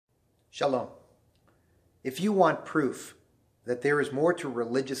Shalom. If you want proof that there is more to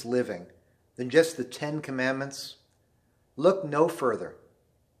religious living than just the 10 Commandments, look no further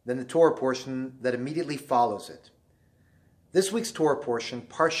than the Torah portion that immediately follows it. This week's Torah portion,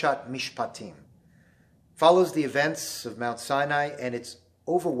 Parshat Mishpatim, follows the events of Mount Sinai, and it's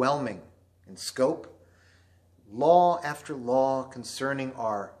overwhelming in scope. Law after law concerning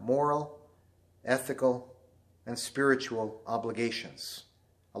our moral, ethical, and spiritual obligations.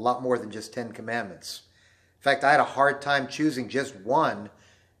 A lot more than just 10 Commandments. In fact, I had a hard time choosing just one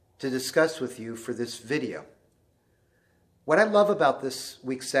to discuss with you for this video. What I love about this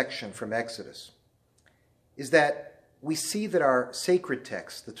week's section from Exodus is that we see that our sacred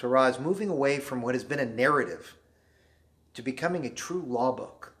text, the Torah, is moving away from what has been a narrative to becoming a true law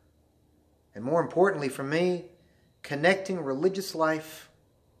book. And more importantly for me, connecting religious life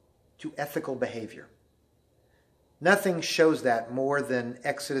to ethical behavior. Nothing shows that more than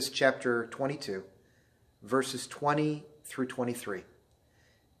Exodus chapter 22, verses 20 through 23.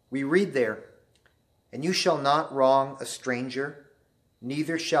 We read there, "And you shall not wrong a stranger,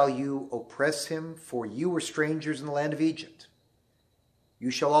 neither shall you oppress him, for you were strangers in the land of Egypt. You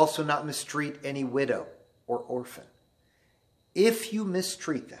shall also not mistreat any widow or orphan. If you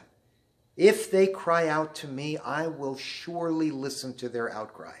mistreat them, if they cry out to me, I will surely listen to their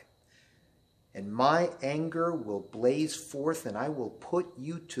outcry. And my anger will blaze forth, and I will put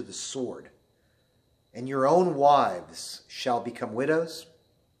you to the sword. And your own wives shall become widows,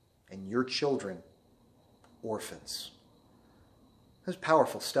 and your children orphans." That's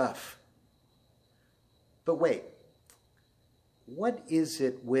powerful stuff. But wait, what is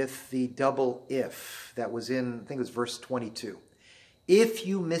it with the double if that was in, I think it was verse 22? If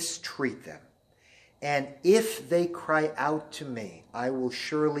you mistreat them, and if they cry out to me, I will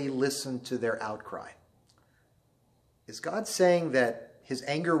surely listen to their outcry. Is God saying that his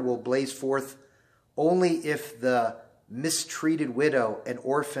anger will blaze forth only if the mistreated widow and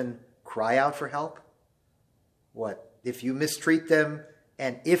orphan cry out for help? What? If you mistreat them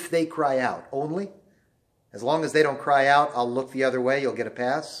and if they cry out only? As long as they don't cry out, I'll look the other way, you'll get a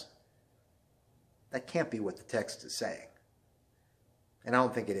pass? That can't be what the text is saying. And I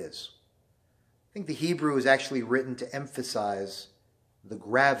don't think it is. I think the Hebrew is actually written to emphasize the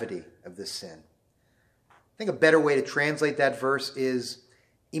gravity of this sin. I think a better way to translate that verse is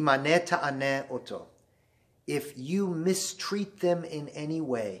imane ta'aneh oto. If you mistreat them in any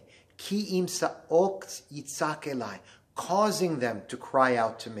way, ki im sa'ok yitzak elai, causing them to cry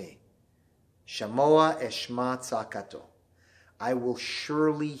out to me, shamoa eshma tzakato, I will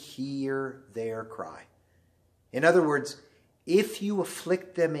surely hear their cry. In other words, if you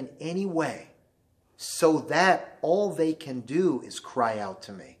afflict them in any way, so that all they can do is cry out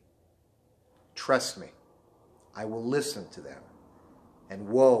to me, trust me, I will listen to them, and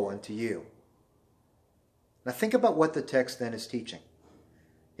woe unto you. Now think about what the text then is teaching.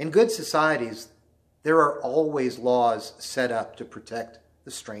 In good societies, there are always laws set up to protect the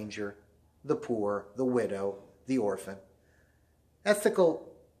stranger, the poor, the widow, the orphan.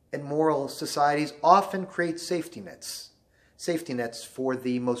 Ethical and moral societies often create safety nets for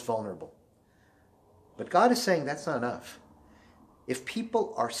the most vulnerable. But God is saying that's not enough. If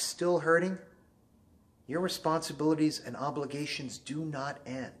people are still hurting, your responsibilities and obligations do not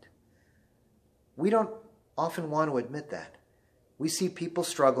end. We don't often want to admit that. We see people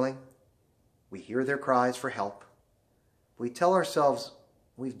struggling. We hear their cries for help. We tell ourselves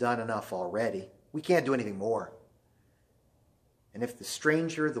we've done enough already. We can't do anything more. And if the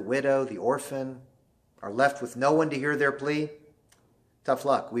stranger, the widow, the orphan are left with no one to hear their plea, tough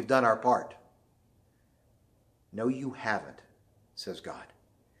luck. We've done our part. No, you haven't, says God.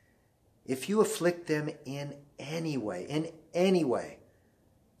 If you afflict them in any way,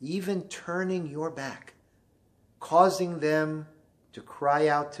 even turning your back, causing them to cry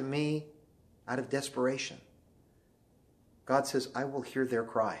out to me out of desperation, God says, I will hear their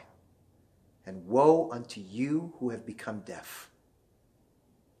cry, and woe unto you who have become deaf.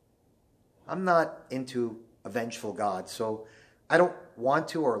 I'm not into a vengeful God, so I don't want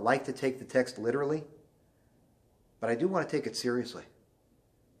to or like to take the text literally, but I do want to take it seriously.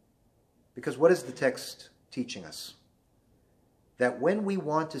 Because what is the text teaching us? That when we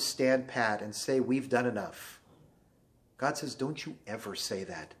want to stand pat and say we've done enough, God says, don't you ever say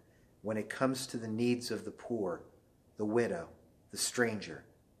that when it comes to the needs of the poor, the widow, the stranger,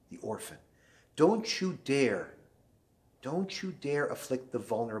 the orphan. Don't you dare afflict the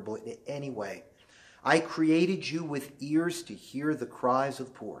vulnerable in any way. I created you with ears to hear the cries of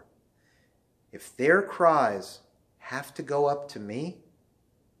the poor. If their cries have to go up to me,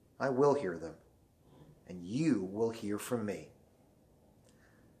 I will hear them, and you will hear from me.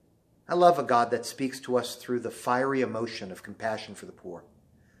 I love a God that speaks to us through the fiery emotion of compassion for the poor.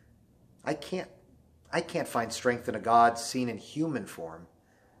 I can't find strength in a God seen in human form,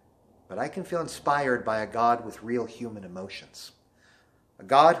 but I can feel inspired by a God with real human emotions. A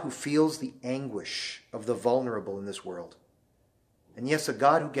God who feels the anguish of the vulnerable in this world. And yes, a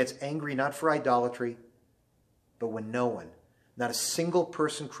God who gets angry not for idolatry, but when no one, not a single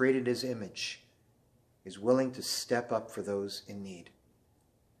person created in his image, is willing to step up for those in need.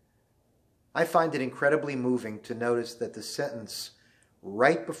 I find it incredibly moving to notice that the sentence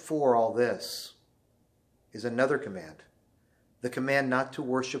right before all this is another command, the command not to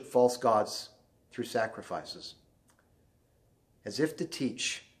worship false gods through sacrifices. As if to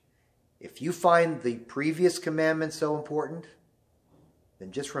teach, if you find the previous commandment so important,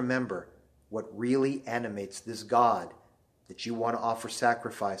 then just remember what really animates this God that you want to offer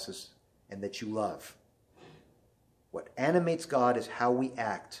sacrifices and that you love. What animates God is how we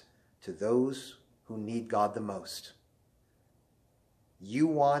act to those who need God the most. You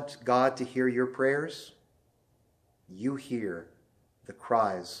want God to hear your prayers? You hear the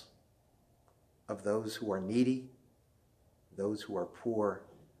cries of those who are needy, those who are poor,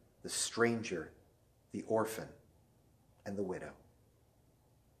 the stranger, the orphan, and the widow.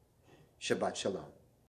 Shabbat Shalom.